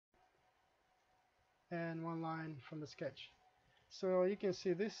and one line from the sketch. So you can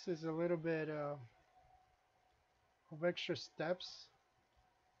see this is a little bit of extra steps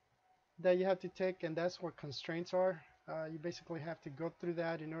that you have to take, and that's what constraints are. You basically have to go through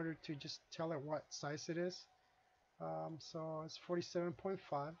that in order to just tell it what size it is. So it's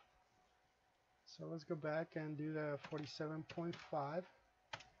 47.5. So let's go back and do the 47.5,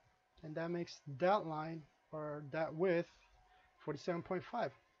 and that makes that line or that width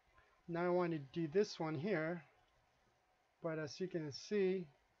 47.5. Now I want to do this one here, but as you can see,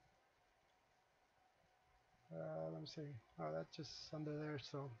 let me see. Oh, that's just under there,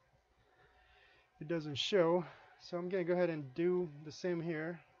 so it doesn't show. So I'm gonna go ahead and do the same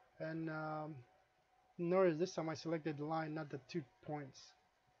here, and notice this time I selected the line, not the 2 points.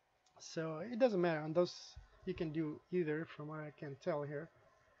 So it doesn't matter on those. You can do either, from what I can tell here.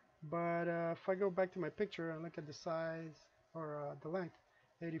 But if I go back to my picture and look at the size or the length,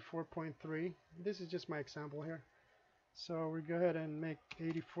 84.3. This is just my example here. So we go ahead and make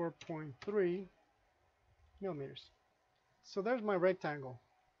 84.3 millimeters. So there's my rectangle,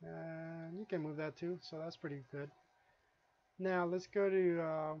 and you can move that too, so that's pretty good. Now let's go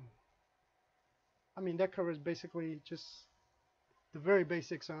to I mean, that covers basically just the very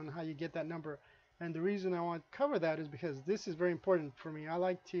basics on how you get that number. And the reason I want to cover that is because this is very important for me. I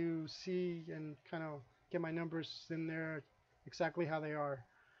like to see and kind of get my numbers in there exactly how they are.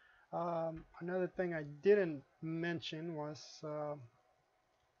 Another thing I didn't mention was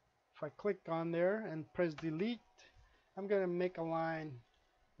if I click on there and press delete, I'm going to make a line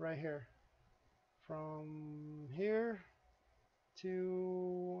right here from here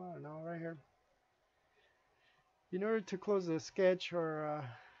to, I don't know, right here. In order to close the sketch or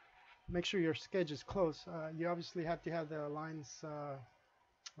make sure your sketch is closed, you obviously have to have the lines,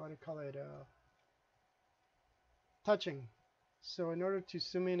 what do you call it, touching. So in order to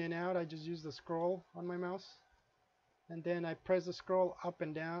zoom in and out, I just use the scroll on my mouse, and then I press the scroll up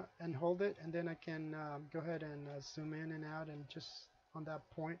and down and hold it, and then I can go ahead and zoom in and out, and just on that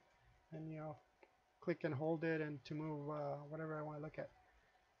point, and click and hold it, and to move whatever I want to look at.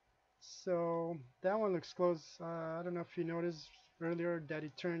 So that one looks close. I don't know if you noticed earlier that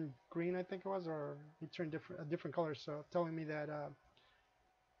it turned green, I think it was, or it turned a different color, so telling me that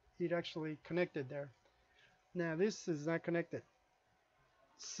it actually connected there. Now this is not connected.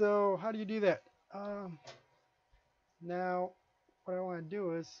 So how do you do that? Now what I want to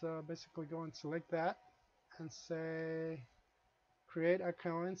do is basically go and select that and say create a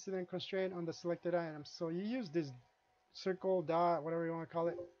coincident constraint on the selected item. So you use this circle, dot, whatever you want to call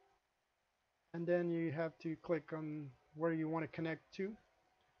it, and then you have to click on where you want to connect to.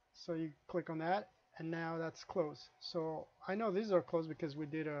 So you click on that, and now that's closed. So I know these are closed because we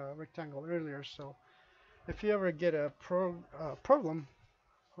did a rectangle earlier. So if you ever get a problem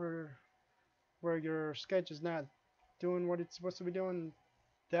where your sketch is not doing what it's supposed to be doing,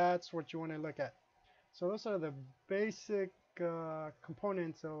 that's what you want to look at. So those are the basic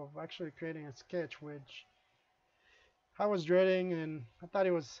components of actually creating a sketch, which I was dreading, and I thought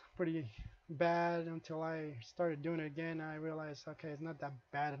it was pretty bad until I started doing it again. I realized, okay, it's not that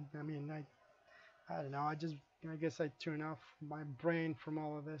bad. I mean, I don't know. I guess I turn off my brain from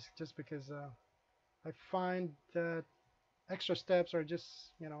all of this just because I find that extra steps are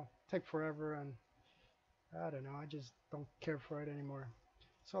just, take forever, and I don't know. I just don't care for it anymore.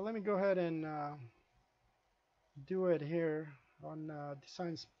 So let me go ahead and do it here on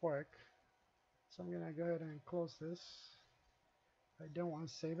Design Spark. So I'm gonna go ahead and close this. I don't want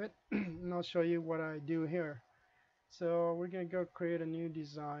to save it, and I'll show you what I do here. So we're gonna go create a new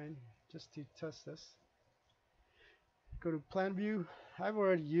design just to test this. Go to Plan View. I've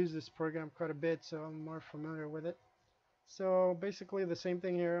already used this program quite a bit, so I'm more familiar with it. So basically the same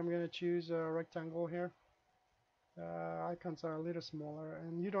thing here. I'm gonna choose a rectangle here. Icons are a little smaller,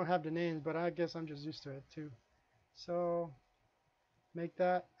 and you don't have the names, but I guess I'm just used to it too. So make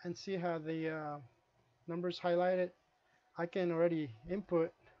that and see how the numbers highlighted. I can already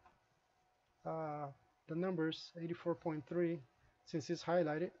input uh, the numbers 84.3 since it's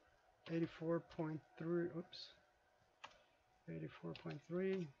highlighted. 84.3, oops,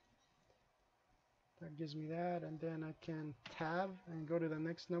 84.3. That gives me that, and then I can tab and go to the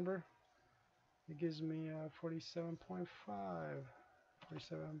next number. It gives me 47.5.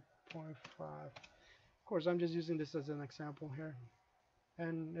 47.5. Of course, I'm just using this as an example here.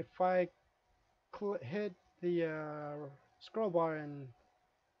 And if I hit the scroll bar and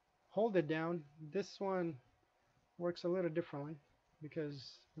hold it down, this one works a little differently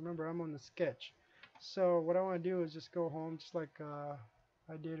because remember I'm on the sketch. So what I want to do is just go home just like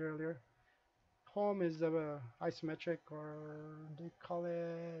I did earlier. Home is isometric, or they call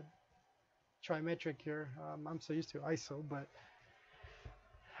it trimetric here. I'm so used to ISO, but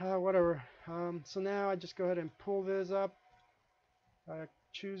whatever. So now I just go ahead and pull this up.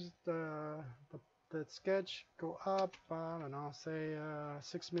 Choose the sketch, go up, I don't know, say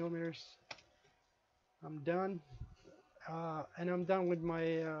 6 millimeters. I'm done. And I'm done with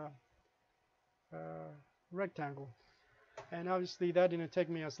my uh, rectangle. And obviously that didn't take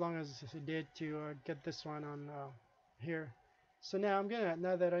me as long as it did to get this one on here. So now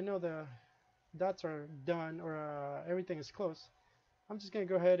now that I know the dots are done, or everything is close, I'm just gonna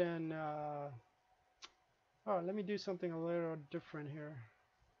go ahead and oh, let me do something a little different here.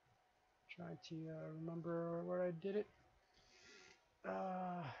 Trying to remember where I did it.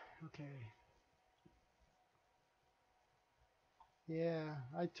 Okay. Yeah,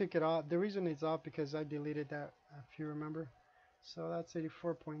 I took it off. The reason it's off because I deleted that, if you remember. So that's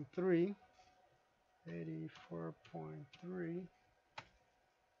 84.3. 84.3.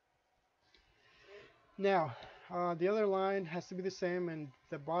 Now, the other line has to be the same and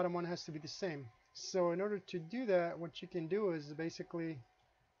the bottom one has to be the same. So in order to do that, what you can do is basically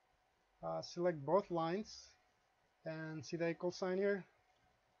select both lines and see the equal sign here.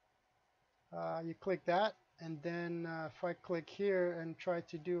 You click that, and then if I click here and try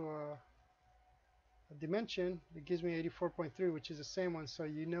to do a dimension, it gives me 84.3, which is the same one, so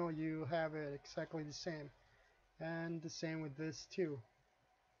you know you have it exactly the same. And the same with this too.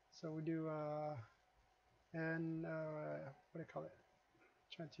 So we do what do I call it?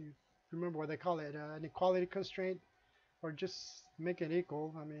 Trying to remember what they call it, an equality constraint, or just make it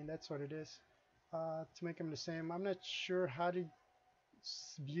equal. I mean, that's what it is. To make them the same. I'm not sure how to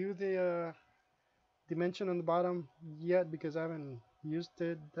view the dimension on the bottom yet because I haven't used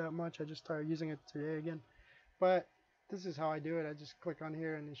it that much. I just started using it today again. But this is how I do it. I just click on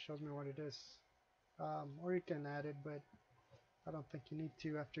here and it shows me what it is. Or you can add it, but I don't think you need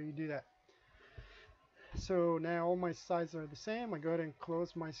to after you do that. So now all my sides are the same. I go ahead and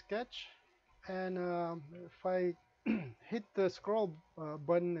close my sketch. And if I hit the scroll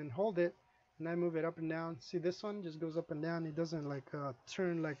button and hold it, and I move it up and down, see this one just goes up and down. It doesn't like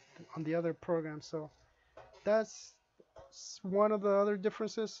turn like on the other program. So that's one of the other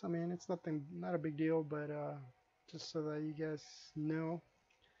differences. I mean, it's nothing, not a big deal, but just so that you guys know.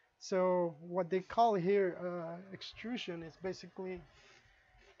 So what they call here extrusion is basically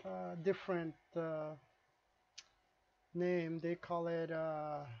different name. They call it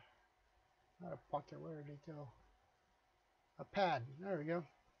not a pocket. Where did it go? A pad. There we go.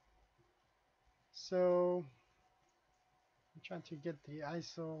 So I'm trying to get the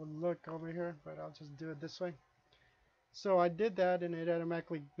ISO look over here, but I'll just do it this way. So I did that, and it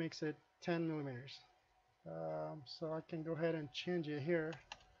automatically makes it 10 millimeters. So I can go ahead and change it here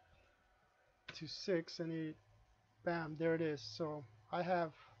to 6, and it, bam, there it is. So I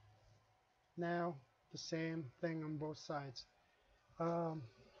have now the same thing on both sides. Um,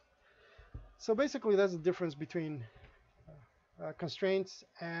 so basically that's the difference between constraints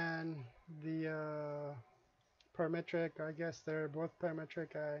and the parametric. I guess they're both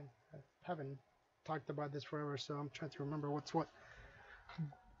parametric. I haven't talked about this forever, so I'm trying to remember what's what.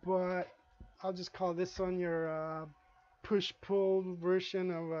 But I'll just call this one your push-pull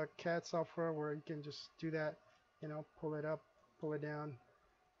version of CAD software, where you can just do that, you know, pull it up, pull it down.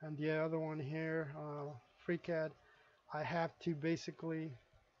 And the other one here, Freecad, I have to basically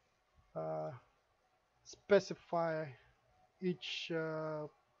uh, specify each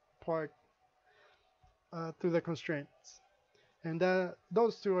part through the constraints. And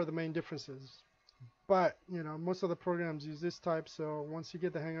those two are the main differences. But, you know, most of the programs use this type, so once you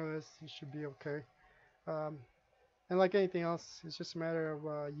get the hang of this, you should be okay. Um, and like anything else, it's just a matter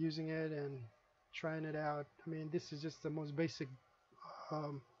of using it and trying it out. I mean, this is just the most basic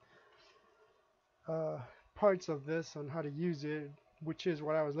um, uh, parts of this on how to use it, which is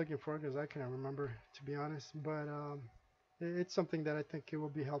what I was looking for because I can't remember, to be honest. But it's something that I think it will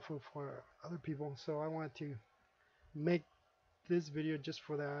be helpful for other people. So I wanted to make this video just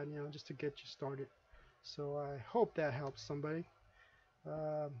for that, you know, just to get you started. So I hope that helps somebody,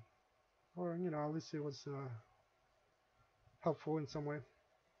 um, or you know, at least it was helpful in some way.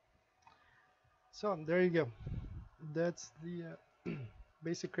 So there you go. That's the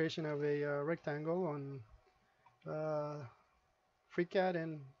basic creation of a rectangle on Freecad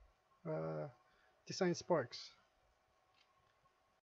and Design Sparks.